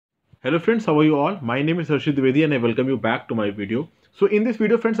Hello friends, how are you all? My name is Harshit Dwivedi and I welcome you back to my video. So in this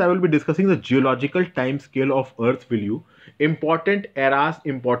video friends, I will be discussing the geological time scale of Earth value. Important eras,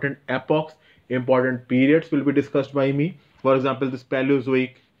 important epochs, important periods will be discussed by me. For example, this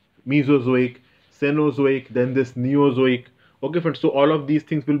Paleozoic, Mesozoic, Cenozoic, then this Neozoic. Okay friends, so all of these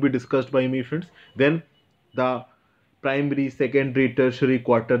things will be discussed by me friends. Then the primary, secondary, tertiary,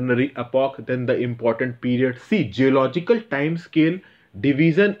 quaternary epoch, then the important period. See, geological time scale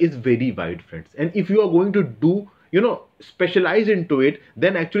division is very wide friends, and if you are going to do specialize into it,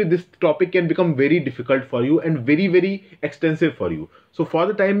 then actually this topic can become very difficult for you and very extensive for you. So for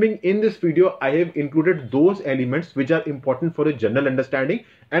the time being, in this video I have included those elements which are important for a general understanding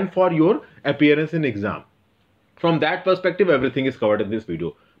and for your appearance in exam. From that perspective, everything is covered in this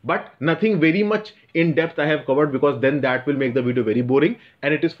video, but nothing very much in depth I have covered, because then that will make the video very boring,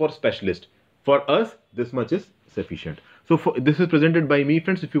 and it is for specialists. For us, this much is sufficient. So this is presented by me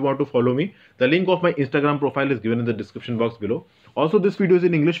friends. If you want to follow me, the link of my Instagram profile is given in the description box below. Also, this video is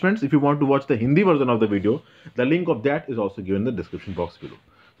in English friends. If you want to watch the Hindi version of the video, the link of that is also given in the description box below.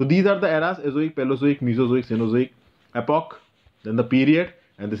 So these are the eras: Azoic, Paleozoic, Mesozoic, Cenozoic, epoch, then the period,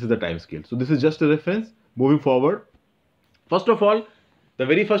 and this is the time scale. So this is just a reference. Moving forward, first of all, the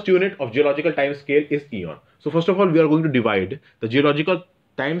very first unit of geological time scale is eon. So first of all, we are going to divide the geological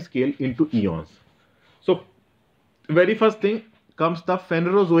time scale into eons. So very first thing comes the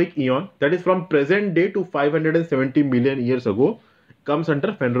Phanerozoic Eon, that is from present day to 570 million years ago, comes under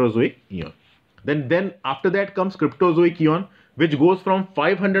Phanerozoic Eon. Then after that comes Cryptozoic Eon, which goes from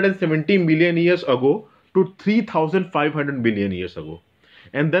 570 million years ago to 3500 million years ago.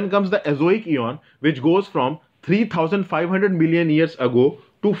 And then comes the Azoic Eon, which goes from 3500 million years ago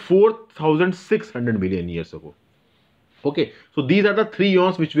to 4600 million years ago. Okay, so these are the three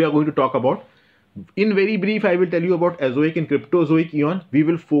eons which we are going to talk about. In very brief, I will tell you about Azoic and Cryptozoic Eon. We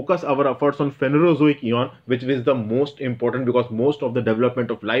will focus our efforts on Phanerozoic Eon, which is the most important, because most of the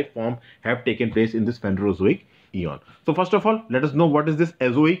development of life form have taken place in this Phanerozoic Eon. So first of all, let us know what is this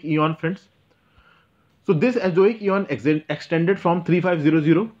Azoic Eon, friends. So this Azoic Eon extended from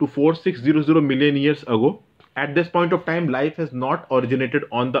 3500 to 4600 million years ago. At this point of time, life has not originated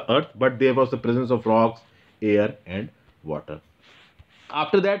on the earth, but there was the presence of rocks, air and water.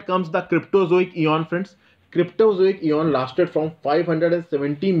 After that comes the Cryptozoic Eon, friends. Cryptozoic Eon lasted from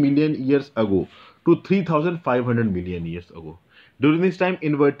 570 million years ago to 3500 million years ago. During this time,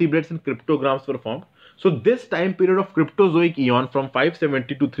 invertebrates and cryptograms were formed. So this time period of Cryptozoic Eon from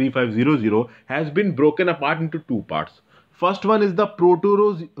 570 to 3500 has been broken apart into two parts. First one is the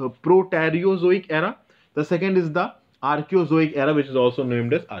Proterozoic Era. The second is the Archeozoic Era, which is also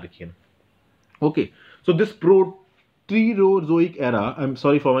named as Archean. Okay, so this Proterozoic Era, I'm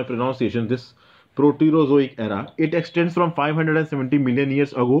sorry for my pronunciation, this Proterozoic Era, it extends from 570 million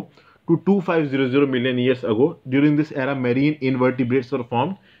years ago to 2500 million years ago. During this era, marine invertebrates were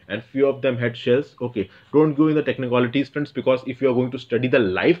formed and few of them had shells. Okay, don't go in the technicalities friends, because if you are going to study the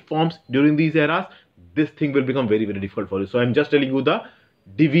life forms during these eras, this thing will become very difficult for you. So I'm just telling you the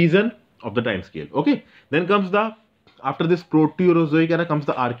division of the time scale. Okay, then comes the, after this Proterozoic Era comes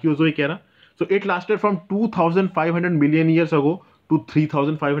the Archeozoic Era. So it lasted from 2500 million years ago to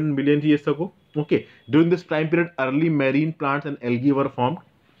 3500 million years ago. Okay, during this time period, early marine plants and algae were formed.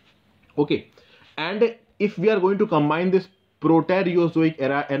 Okay, and if we are going to combine this Proterozoic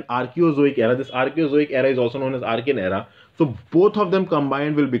Era and Archeozoic Era, this Archeozoic Era is also known as Archean Era. So both of them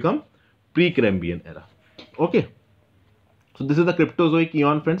combined will become Precambrian Era. Okay, so this is the Cryptozoic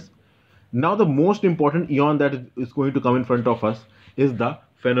Eon, friends. Now the most important eon that is going to come in front of us is the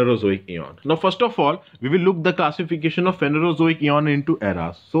Phanerozoic Eon. Now first of all, we will look the classification of Phanerozoic Eon into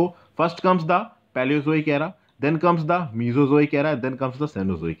eras. So first comes the Paleozoic Era, then comes the Mesozoic Era, then comes the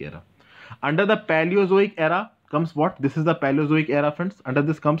Cenozoic Era. Under the Paleozoic Era comes what? This is the Paleozoic Era, friends. Under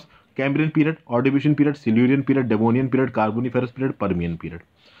this comes Cambrian Period, Ordovician Period, Silurian Period, Devonian Period, Carboniferous Period, Permian Period.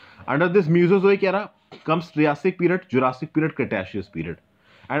 Under this Mesozoic Era comes Triassic Period, Jurassic Period, Cretaceous Period.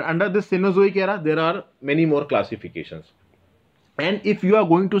 And under this Cenozoic Era, there are many more classifications. And if you are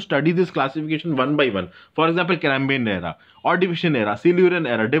going to study this classification one by one, for example, Cambrian Era, Ordovician Era, Silurian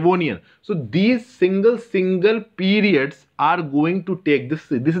Era, Devonian. So these single periods are going to take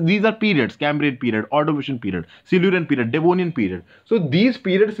these are periods: Cambrian Period, Ordovician Period, Silurian Period, Devonian Period. So these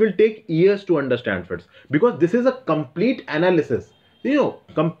periods will take years to understand first, because this is a complete analysis.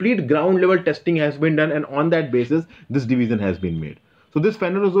 Complete ground level testing has been done, and on that basis, this division has been made. So this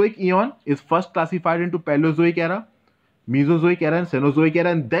Phanerozoic Eon is first classified into Paleozoic Era, Mesozoic Era and Cenozoic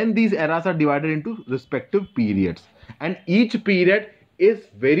Era, and then these eras are divided into respective periods. And each period is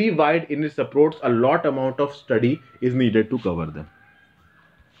very wide in its approach. A lot amount of study is needed to cover them.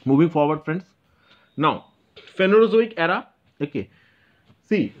 Moving forward, friends. Now, Phanerozoic era. Okay.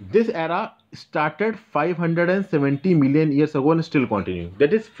 See, this era started 570 million years ago and still continuing.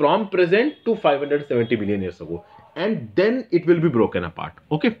 That is from present to 570 million years ago. And then it will be broken apart.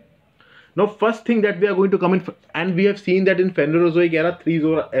 Okay. Now, first thing that we are going to come in, and we have seen that in Phanerozoic era,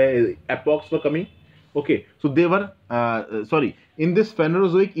 three epochs were coming. Okay, so they were, in this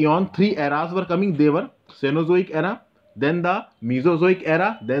Phanerozoic Eon, three eras were coming. They were Cenozoic era, then the Mesozoic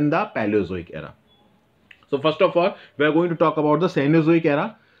era, then the Paleozoic era. So first of all, we are going to talk about the Cenozoic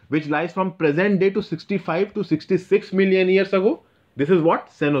era, which lies from present day to 65 to 66 million years ago. This is what?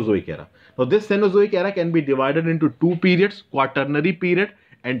 Cenozoic era. Now this Cenozoic era can be divided into two periods, Quaternary Period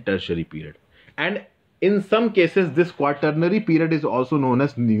and Tertiary Period. And in some cases, this Quaternary Period is also known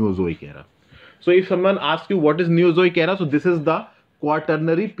as Neozoic era. So if someone asks you what is Neozoic era, so this is the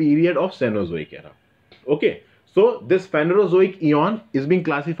Quaternary Period of Cenozoic era. Okay, so this Phanerozoic Eon is being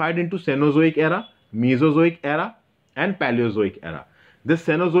classified into Cenozoic era, Mesozoic era and Paleozoic era. This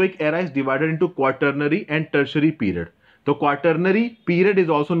Cenozoic era is divided into Quaternary and Tertiary Period. The Quaternary Period is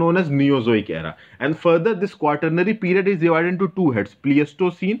also known as Neozoic era. And further, this Quaternary Period is divided into two heads,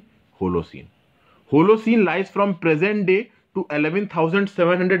 Pleistocene, Holocene. Holocene lies from present day to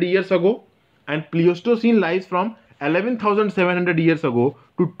 11,700 years ago, and Pleistocene lies from 11,700 years ago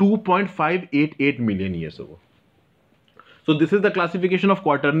to 2.588 million years ago. So this is the classification of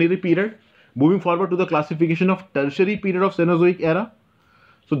Quaternary Period. Moving forward to the classification of Tertiary Period of Cenozoic era.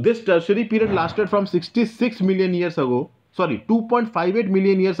 So this Tertiary Period lasted from 66 million years ago, 2.58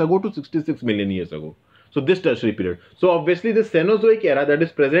 million years ago to 66 million years ago. So this Tertiary Period. So obviously the Cenozoic era, that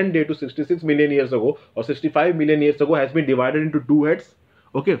is present day to 66 million years ago or 65 million years ago, has been divided into two heads.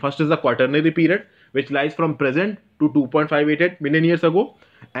 Okay, first is the Quaternary Period, which lies from present to 2.588 million years ago,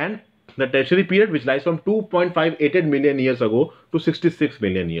 and the Tertiary Period, which lies from 2.588 million years ago to 66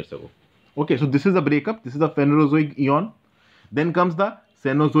 million years ago. Okay, so this is the breakup. This is the Phanerozoic Eon. Then comes the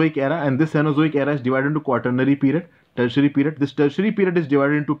Cenozoic era, and this Cenozoic era is divided into Quaternary Period, Tertiary Period. This Tertiary Period is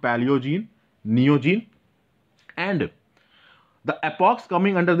divided into Paleogene, Neogene, and the epochs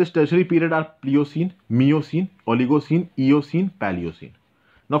coming under this Tertiary Period are Pliocene, Miocene, Oligocene, Eocene, Paleocene.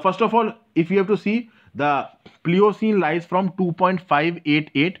 Now, first of all, if you have to see, the Pliocene lies from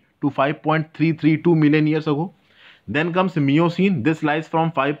 2.588 to 5.332 million years ago. Then comes Miocene. This lies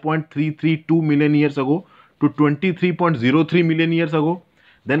from 5.332 million years ago to 23.03 million years ago.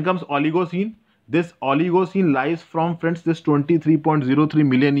 Then comes Oligocene. This Oligocene lies from, friends, this 23.03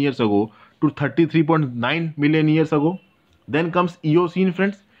 million years ago to 33.9 million years ago. Then comes Eocene,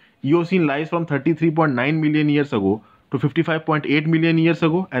 friends. Eocene lies from 33.9 million years ago to 55.8 million years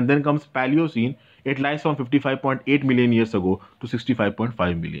ago. And then comes Paleocene. It lies from 55.8 million years ago to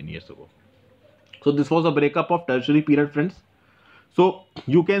 65.5 million years ago. So this was a breakup of Tertiary Period, friends. So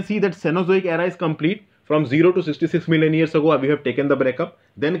you can see that Cenozoic era is complete. From 0 to 66 million years ago, we have taken the breakup.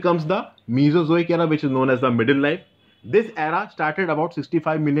 Then comes the Mesozoic era, which is known as the middle life. This era started about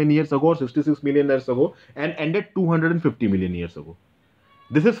 65 million years ago or 66 million years ago and ended 250 million years ago.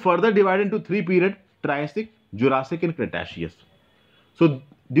 This is further divided into three periods: Triassic, Jurassic and Cretaceous. So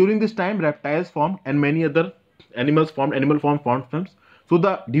during this time, reptiles formed and many other animals formed, animal formed. So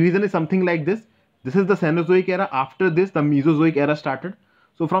the division is something like this. This is the Cenozoic era. After this, the Mesozoic era started.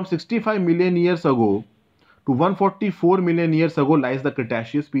 So from 65 million years ago to 144 million years ago lies the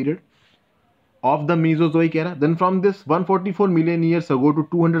Cretaceous period of the Mesozoic era. Then from this 144 million years ago to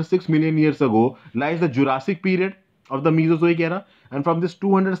 206 million years ago lies the Jurassic period of the Mesozoic era. And from this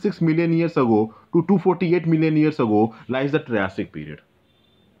 206 million years ago to 248 million years ago lies the Triassic period.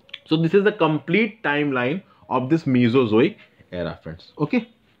 So this is the complete timeline of this Mesozoic era, friends. Okay.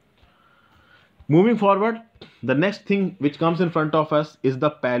 Moving forward, the next thing which comes in front of us is the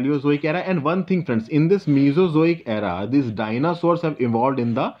Paleozoic era. And one thing, friends, in this Mesozoic era, these dinosaurs have evolved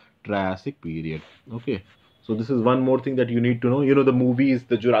in the Triassic period. Okay, so this is one more thing that you need to know. You know, the movies,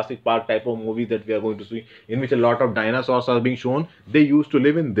 the Jurassic Park type of movies that we are going to see, in which a lot of dinosaurs are being shown, they used to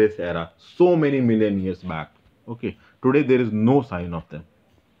live in this era so many million years back. Okay, today there is no sign of them.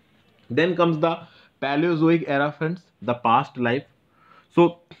 Then comes the Paleozoic era, friends, the past life.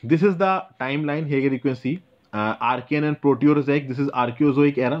 So this is the timeline. Here you can see Archean and Proterozoic. This is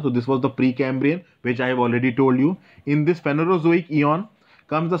Archeozoic era. So this was the Precambrian, which I have already told you. In this Phanerozoic Eon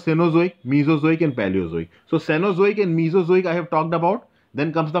comes the Cenozoic, Mesozoic and Paleozoic. So Cenozoic and Mesozoic I have talked about.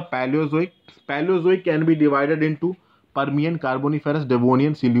 Then comes the Paleozoic. Paleozoic can be divided into Permian, Carboniferous,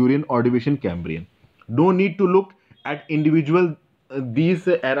 Devonian, Silurian, Ordovician, Cambrian. No need to look at individual these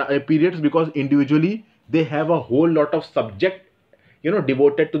periods, because individually they have a whole lot of subject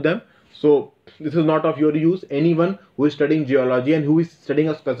devoted to them. So this is not of your use. Anyone who is studying geology and who is studying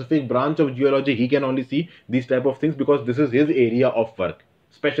a specific branch of geology, he can only see these type of things because this is his area of work,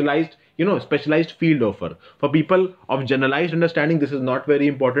 specialized, specialized field of work. For people of generalized understanding, this is not very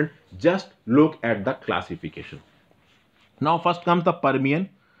important. Just look at the classification. Now first comes the Permian.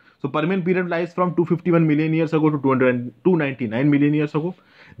 So Permian period lies from 251 million years ago to 299 million years ago.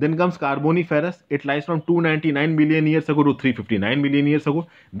 Then comes Carboniferous. It lies from 299 million years ago to 359 million years ago.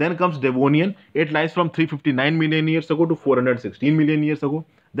 Then comes Devonian. It lies from 359 million years ago to 416 million years ago.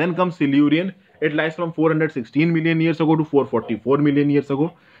 Then comes Silurian. It lies from 416 million years ago to 444 million years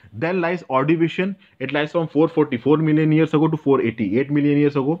ago. Then lies Ordovician. It lies from 444 million years ago to 488 million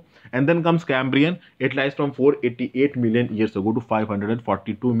years ago. And then comes Cambrian. It lies from 488 million years ago to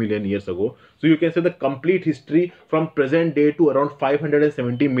 542 million years ago. So you can say the complete history from present day to around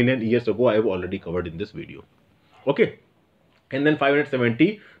 570 million years ago I have already covered in this video. Okay. And then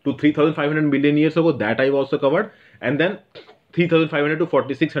 570 to 3500 million years ago, that I have also covered. And then 3500 to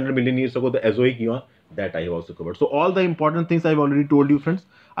 4600 million years ago, the Azoic Eon, that I have also covered. So all the important things I've already told you, friends.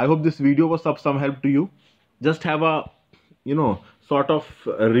 I hope this video was of some help to you. Just have a, sort of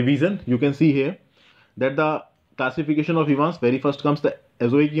revision. You can see here that the classification of eons, very first comes the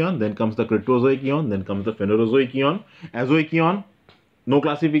Azoic Eon, then comes the Cryptozoic Eon, then comes the Phanerozoic Eon. Azoic Eon, no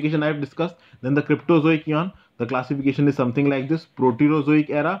classification I have discussed. Then the Cryptozoic Eon, the classification is something like this: Proterozoic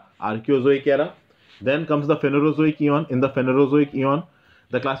Era, Archeozoic Era. Then comes the Phanerozoic Eon. In the Phanerozoic Eon,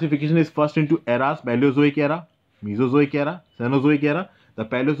 the classification is first into eras: Paleozoic Era, Mesozoic Era, Cenozoic Era. The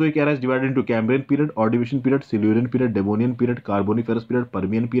Paleozoic Era is divided into Cambrian period, Ordovician period, Silurian period, Devonian period, Carboniferous period,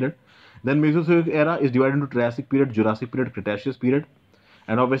 Permian period. Then Mesozoic Era is divided into Triassic period, Jurassic period, Cretaceous period.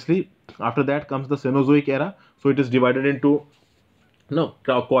 And obviously after that comes the Cenozoic Era. So it is divided into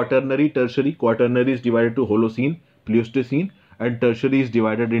Quaternary, Tertiary. Quaternary is divided to Holocene, Pleistocene, and Tertiary is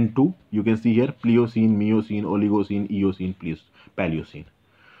divided into, you can see here, Pliocene, Miocene, Oligocene, Eocene, Paleocene.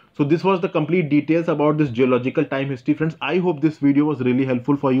 So this was the complete details about this geological time history, friends. I hope this video was really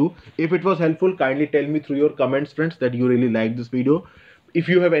helpful for you. If it was helpful, kindly tell me through your comments, friends, that you really liked this video. If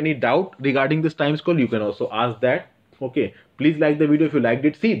you have any doubt regarding this time scale, you can also ask that. Okay, please like the video if you liked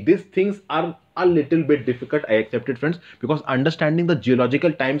it. See, these things are a little bit difficult, I accept it, friends, because understanding the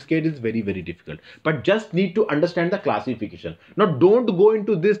geological time scale is very, very difficult. But just need to understand the classification. Now don't go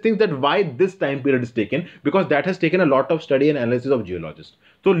into these things that why this time period is taken, because that has taken a lot of study and analysis of geologists.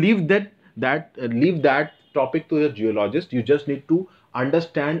 So leave that topic to the geologist. You just need to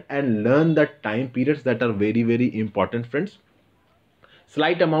understand and learn the time periods that are very, very important, friends.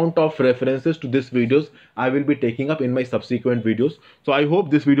 Slight amount of references to these videos I will be taking up in my subsequent videos. So I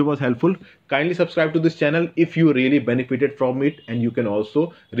hope this video was helpful. Kindly subscribe to this channel if you really benefited from it, and you can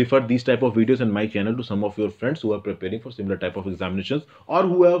also refer these type of videos in my channel to some of your friends who are preparing for similar type of examinations or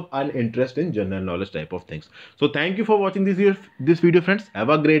who have an interest in general knowledge type of things. So thank you for watching this video, friends. Have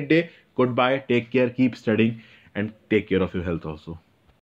a great day. Goodbye. Take care. Keep studying and take care of your health also.